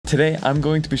Today I'm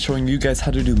going to be showing you guys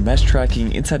how to do mesh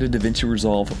tracking inside of Davinci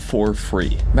Resolve for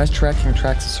free. Mesh tracking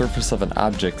tracks the surface of an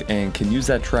object and can use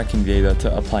that tracking data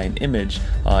to apply an image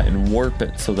and warp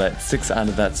it so that it sticks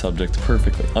onto that subject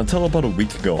perfectly. Until about a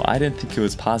week ago, I didn't think it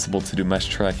was possible to do mesh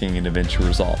tracking in Davinci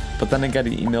Resolve, but then I got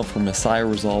an email from Davinci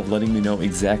Resolve letting me know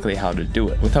exactly how to do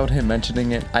it. Without him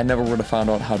mentioning it, I never would have found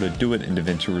out how to do it in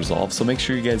Davinci Resolve, so make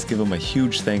sure you guys give him a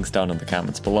huge thanks down in the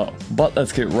comments below. But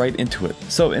let's get right into it.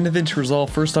 So in Davinci Resolve,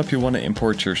 first up you want to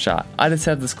import your shot. I just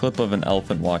have this clip of an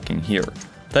elephant walking here.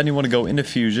 Then you want to go into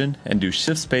Fusion and do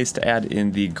Shift Space to add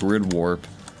in the grid warp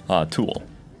tool.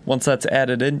 Once that's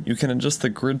added in, you can adjust the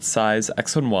grid size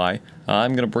X and Y.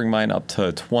 I'm going to bring mine up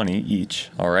to 20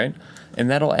 each, alright? And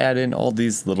that'll add in all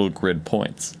these little grid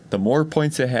points. The more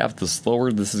points you have, the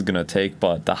slower this is going to take,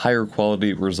 but the higher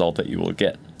quality result that you will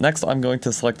get. Next, I'm going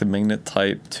to select the magnet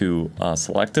type to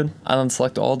selected, and then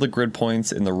select all the grid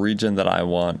points in the region that I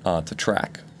want to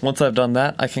track. Once I've done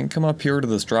that, I can come up here to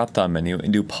this drop-down menu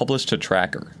and do Publish to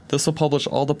Tracker. This will publish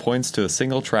all the points to a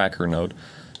single tracker node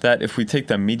that if we take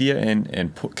the media in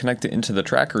and connect it into the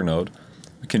tracker node,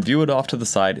 we can view it off to the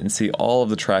side and see all of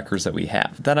the trackers that we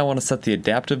have. Then I want to set the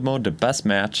adaptive mode to best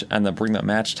match and then bring that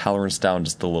match tolerance down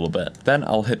just a little bit. Then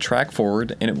I'll hit track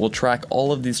forward and it will track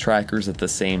all of these trackers at the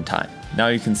same time. Now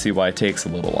you can see why it takes a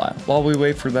little while. While we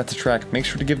wait for that to track, make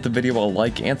sure to give the video a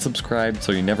like and subscribe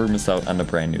so you never miss out on a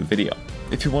brand new video.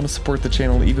 If you want to support the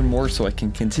channel even more so I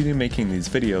can continue making these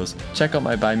videos, check out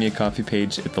my Buy Me a Coffee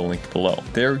page at the link below.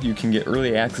 There you can get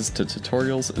early access to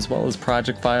tutorials as well as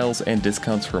project files and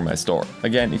discounts for my store.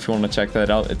 Again, if you want to check that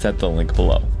out, it's at the link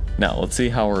below. Now let's see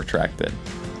how we're tracked in.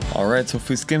 Alright, so if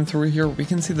we skim through here, we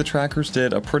can see the trackers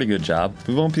did a pretty good job.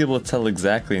 We won't be able to tell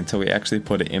exactly until we actually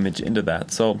put an image into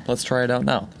that, so let's try it out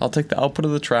now. I'll take the output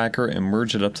of the tracker and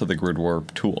merge it up to the grid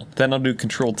warp tool. Then I'll do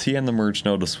Ctrl T on the merge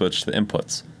node to switch the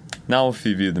inputs. Now if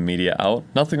we view the media out,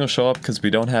 nothing will show up because we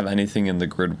don't have anything in the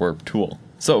grid warp tool.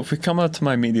 So if we come out to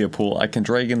my media pool, I can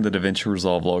drag in the Davinci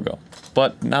Resolve logo.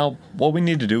 But now what we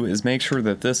need to do is make sure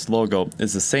that this logo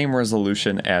is the same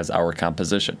resolution as our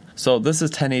composition. So this is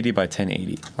 1080 by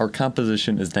 1080. Our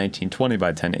composition is 1920 by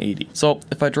 1080. So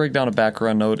if I drag down a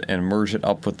background node and merge it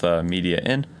up with the media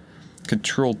in,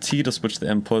 Ctrl T to switch the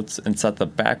inputs and set the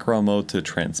background mode to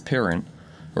transparent,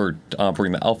 or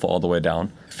bring the alpha all the way down.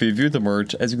 If you view the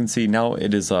merge, as you can see now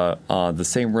it is the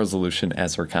same resolution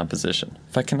as our composition.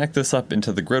 If I connect this up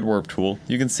into the grid warp tool,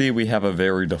 you can see we have a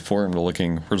very deformed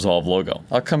looking Resolve logo.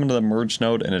 I'll come into the merge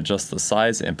node and adjust the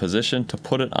size and position to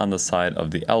put it on the side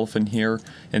of the elephant here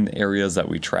in the areas that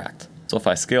we tracked. So if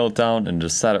I scale it down and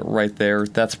just set it right there,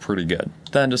 that's pretty good.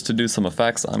 Then just to do some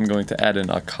effects, I'm going to add in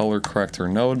a color corrector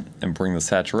node and bring the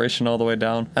saturation all the way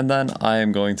down. And then I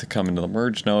am going to come into the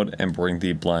merge node and bring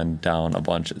the blend down a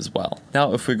bunch as well.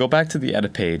 Now if we go back to the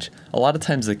edit page, a lot of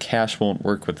times the cache won't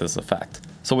work with this effect.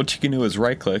 So what you can do is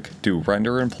right click, do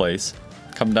render in place,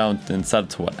 come down and set it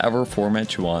to whatever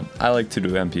format you want. I like to do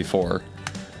MP4.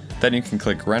 Then you can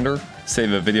click render,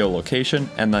 save a video location,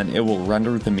 and then it will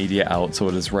render the media out so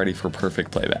it is ready for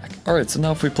perfect playback. Alright, so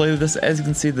now if we play this, as you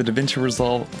can see the Davinci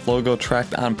Resolve logo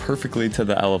tracked on perfectly to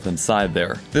the elephant side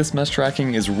there. This mesh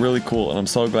tracking is really cool and I'm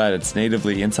so glad it's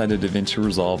natively inside of Davinci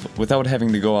Resolve without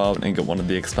having to go out and get one of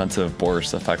the expensive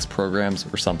Boris effects programs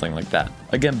or something like that.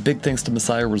 Again, big thanks to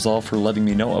Davinci Resolve for letting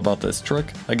me know about this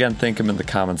trick. Again, thank him in the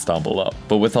comments down below.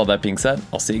 But with all that being said,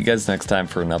 I'll see you guys next time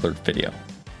for another video.